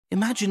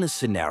Imagine a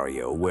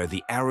scenario where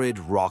the arid,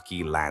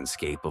 rocky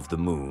landscape of the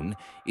moon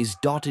is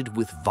dotted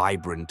with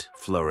vibrant,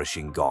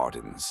 flourishing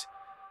gardens.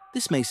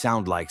 This may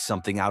sound like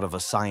something out of a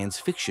science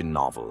fiction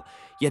novel,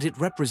 yet it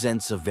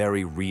represents a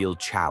very real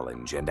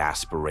challenge and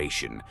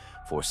aspiration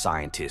for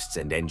scientists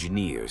and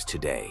engineers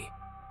today.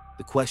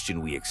 The question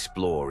we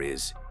explore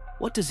is,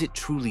 what does it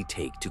truly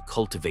take to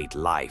cultivate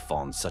life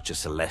on such a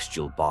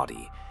celestial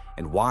body,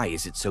 and why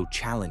is it so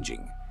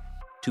challenging?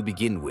 To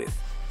begin with,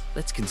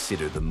 let's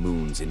consider the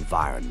moon's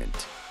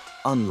environment.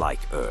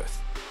 Unlike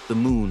Earth, the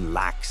moon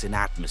lacks an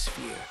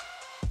atmosphere.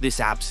 This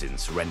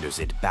absence renders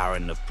it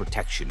barren of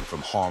protection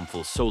from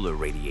harmful solar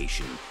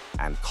radiation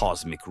and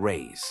cosmic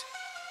rays.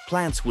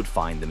 Plants would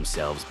find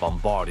themselves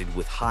bombarded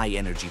with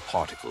high-energy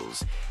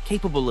particles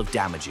capable of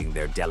damaging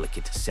their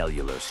delicate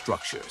cellular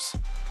structures.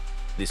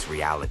 This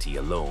reality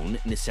alone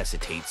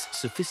necessitates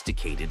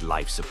sophisticated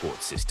life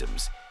support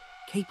systems,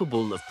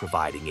 capable of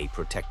providing a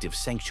protective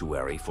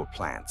sanctuary for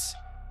plants.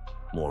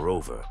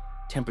 Moreover,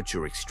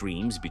 temperature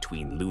extremes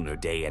between lunar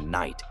day and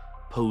night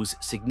pose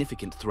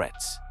significant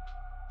threats.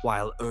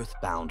 While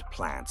Earth-bound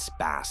plants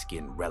bask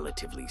in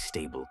relatively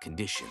stable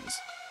conditions,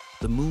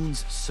 the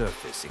moon's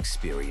surface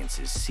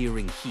experiences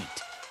searing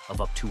heat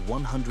of up to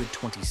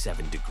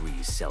 127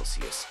 degrees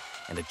Celsius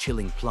and a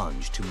chilling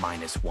plunge to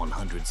minus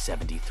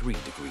 173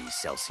 degrees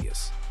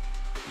Celsius.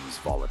 These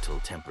volatile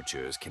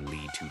temperatures can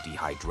lead to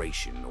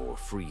dehydration or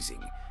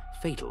freezing,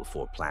 fatal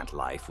for plant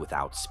life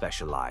without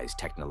specialized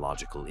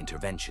technological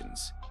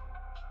interventions.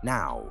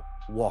 Now,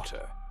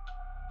 water.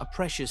 A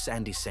precious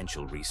and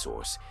essential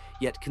resource,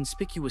 yet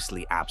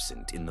conspicuously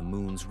absent in the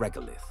moon's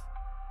regolith,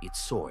 its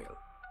soil.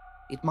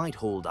 It might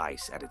hold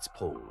ice at its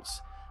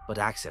poles, but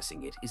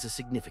accessing it is a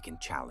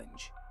significant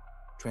challenge.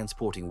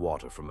 Transporting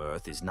water from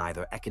Earth is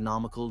neither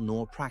economical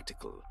nor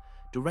practical,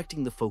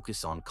 directing the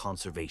focus on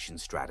conservation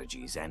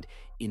strategies and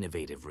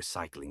innovative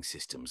recycling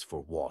systems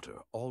for water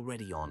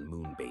already on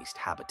moon-based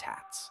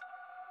habitats.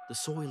 The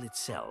soil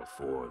itself,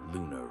 or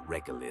lunar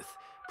regolith,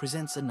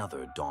 presents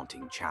another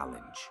daunting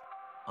challenge.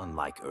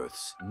 Unlike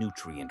Earth's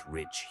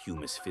nutrient-rich,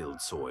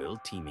 humus-filled soil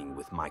teeming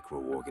with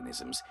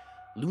microorganisms,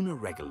 lunar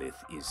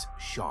regolith is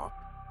sharp,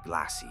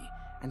 glassy,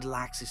 and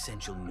lacks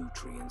essential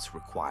nutrients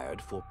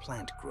required for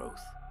plant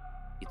growth.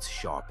 Its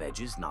sharp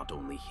edges not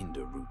only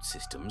hinder root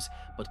systems,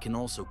 but can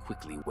also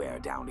quickly wear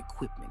down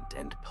equipment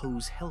and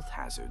pose health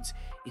hazards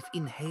if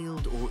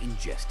inhaled or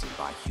ingested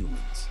by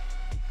humans.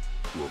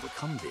 To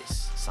overcome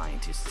this,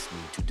 scientists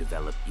need to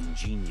develop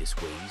ingenious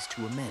ways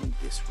to amend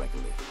this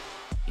regolith,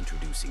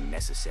 introducing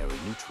necessary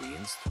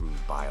nutrients through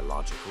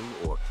biological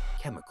or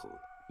chemical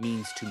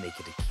means to make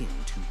it akin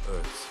to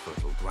Earth's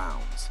fertile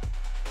grounds.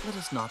 Let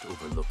us not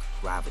overlook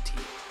gravity,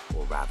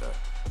 or rather,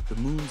 the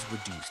moon's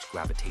reduced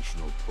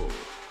gravitational pull,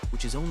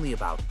 which is only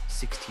about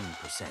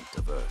 16%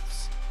 of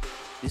Earth's.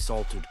 This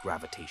altered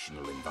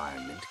gravitational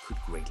environment could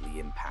greatly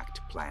impact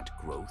plant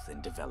growth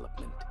and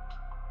development.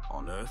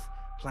 On Earth,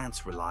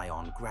 plants rely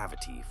on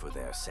gravity for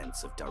their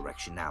sense of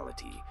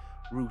directionality.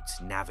 Roots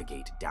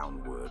navigate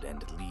downward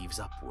and leaves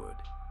upward.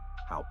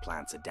 How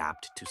plants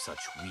adapt to such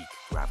weak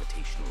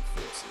gravitational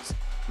forces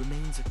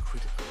remains a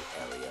critical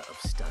area of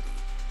study,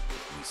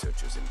 with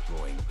researchers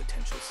employing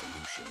potential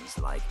solutions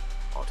like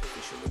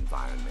artificial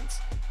environments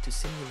to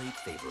simulate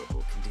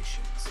favorable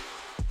conditions.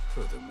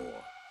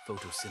 Furthermore,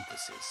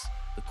 photosynthesis,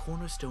 the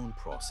cornerstone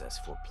process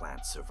for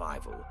plant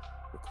survival,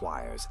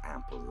 requires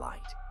ample light.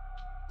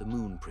 The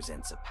moon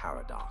presents a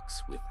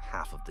paradox, with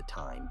half of the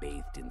time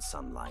bathed in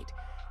sunlight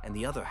and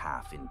the other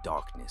half in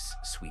darkness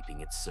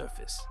sweeping its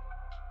surface.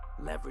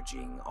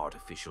 Leveraging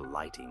artificial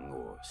lighting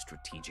or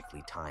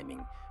strategically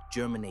timing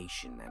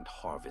germination and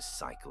harvest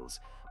cycles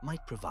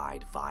might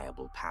provide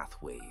viable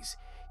pathways,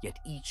 yet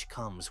each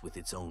comes with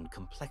its own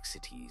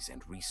complexities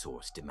and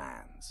resource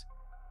demands.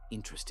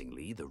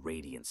 Interestingly, the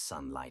radiant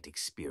sunlight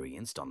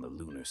experienced on the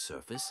lunar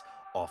surface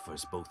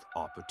offers both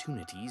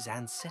opportunities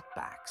and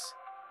setbacks.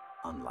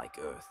 Unlike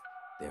Earth,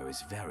 there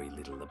is very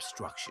little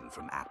obstruction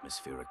from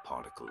atmospheric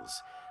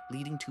particles,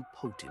 leading to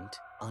potent,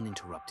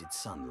 uninterrupted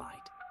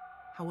sunlight.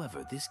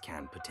 However, this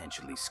can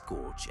potentially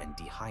scorch and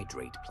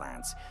dehydrate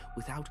plants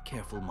without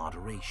careful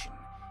moderation,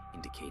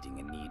 indicating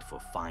a need for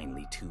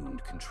finely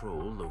tuned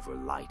control over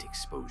light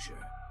exposure.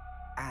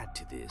 Add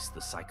to this the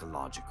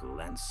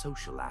psychological and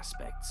social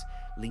aspects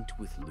linked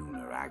with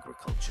lunar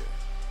agriculture.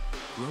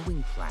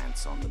 Growing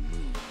plants on the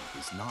moon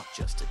is not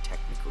just a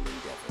technical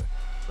endeavor,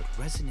 but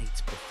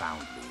resonates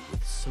profoundly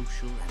with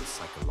social and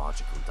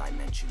psychological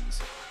dimensions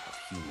of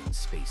human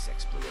space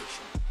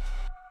exploration.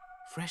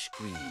 Fresh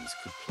greens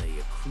could play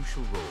a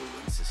crucial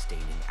role in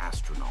sustaining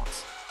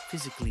astronauts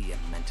physically and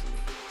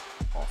mentally,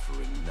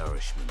 offering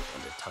nourishment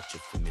and a touch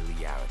of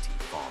familiarity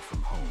far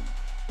from home.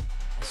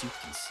 As you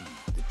can see,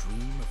 the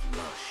dream of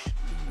lush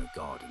lunar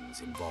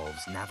gardens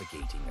involves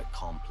navigating a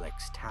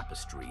complex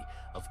tapestry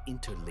of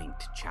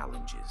interlinked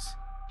challenges.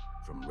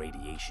 From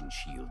radiation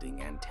shielding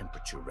and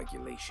temperature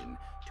regulation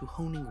to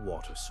honing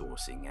water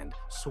sourcing and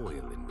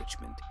soil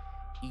enrichment,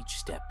 each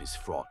step is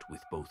fraught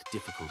with both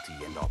difficulty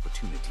and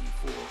opportunity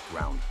for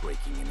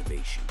groundbreaking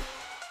innovation.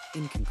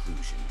 In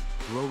conclusion,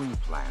 growing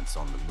plants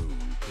on the moon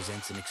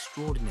presents an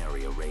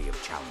extraordinary array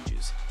of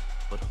challenges,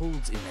 but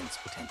holds immense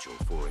potential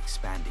for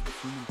expanding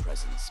human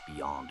presence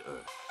beyond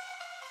Earth.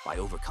 By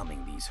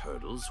overcoming these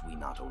hurdles, we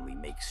not only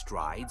make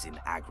strides in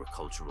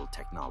agricultural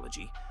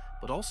technology,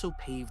 but also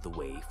pave the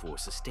way for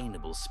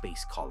sustainable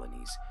space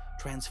colonies,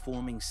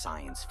 transforming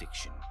science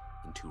fiction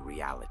into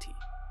reality.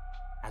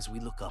 As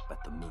we look up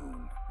at the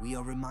moon, we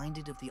are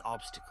reminded of the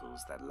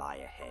obstacles that lie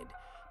ahead,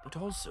 but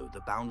also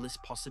the boundless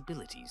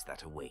possibilities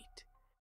that await.